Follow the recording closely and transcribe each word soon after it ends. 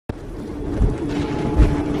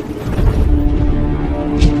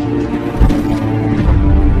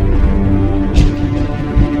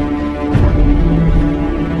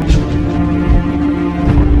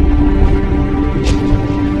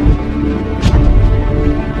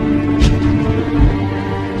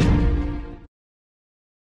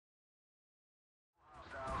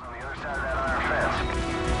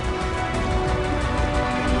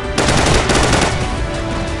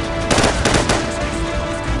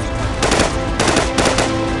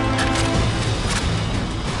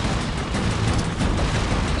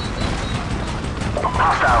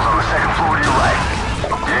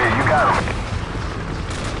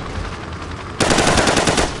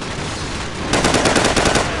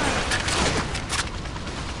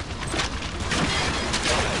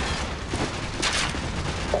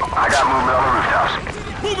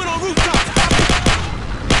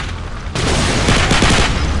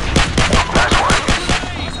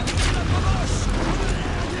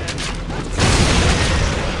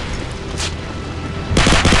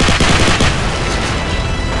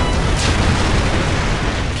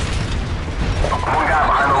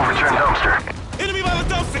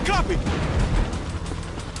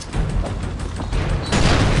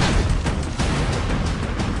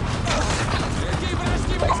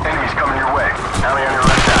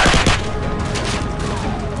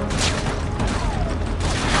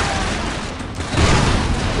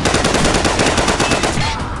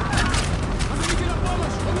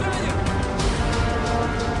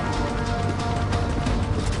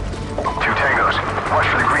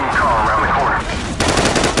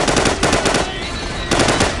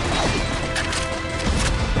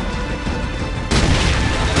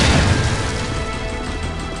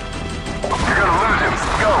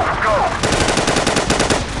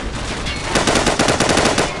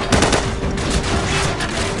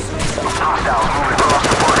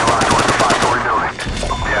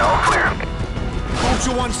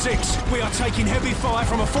6. We are taking heavy fire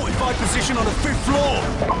from a fortified position on the 5th floor.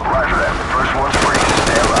 Roger that. First one's free.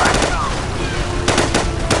 Stand by.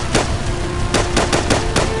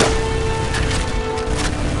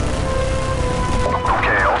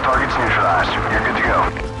 Okay, all targets neutralized. You're good to go.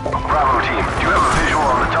 Bravo team, do you have a visual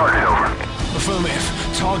on the target, over? Affirmative.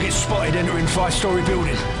 Target spotted entering 5-story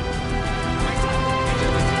building.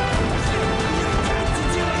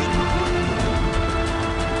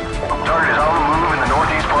 Target is on the move in the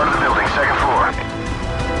northeast part of the building, 2nd floor.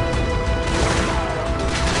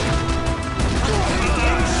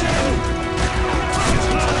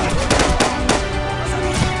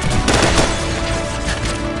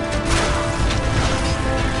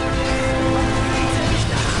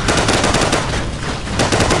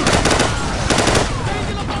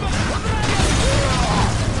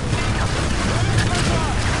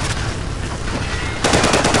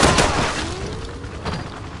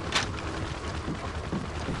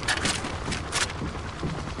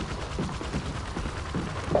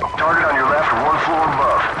 Target on your left, 1 floor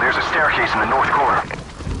above. There's a staircase in the north corner.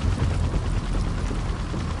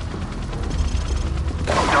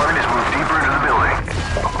 Target has moved deeper into the building.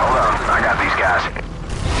 Hold on, I got these guys.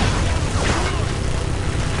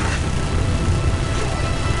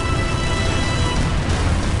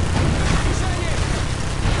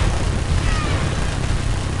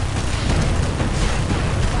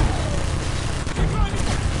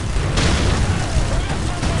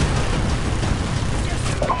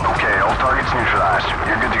 Okay, all targets neutralized.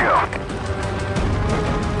 You're good to go.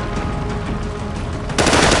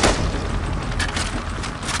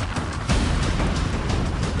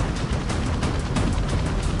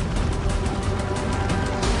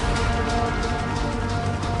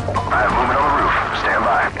 I have movement on the roof. Stand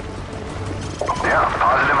by. Yeah,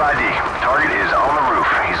 positive ID. Target is on the roof.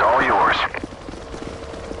 He's all yours.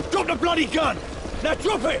 Drop the bloody gun! Now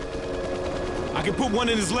drop it! I can put one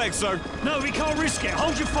in his leg, sir. No, we can't risk it.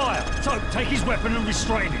 Hold your fire. So, take his weapon and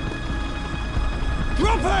restrain him.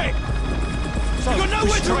 Drop it! So, You've got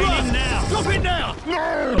nowhere to restrain run! him now. Drop it now!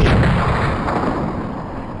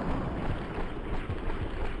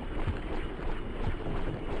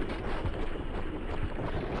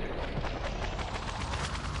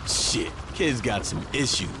 Shit, kid's got some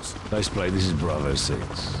issues. Nice play, this is Bravo 6.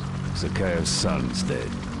 Zakaev's son's dead.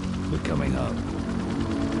 We're coming up.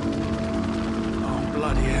 Oh,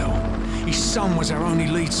 bloody hell. His son was our only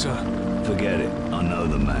lead, sir. Forget it. I know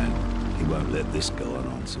the man. He won't let this go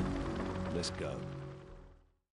unanswered. Let's go.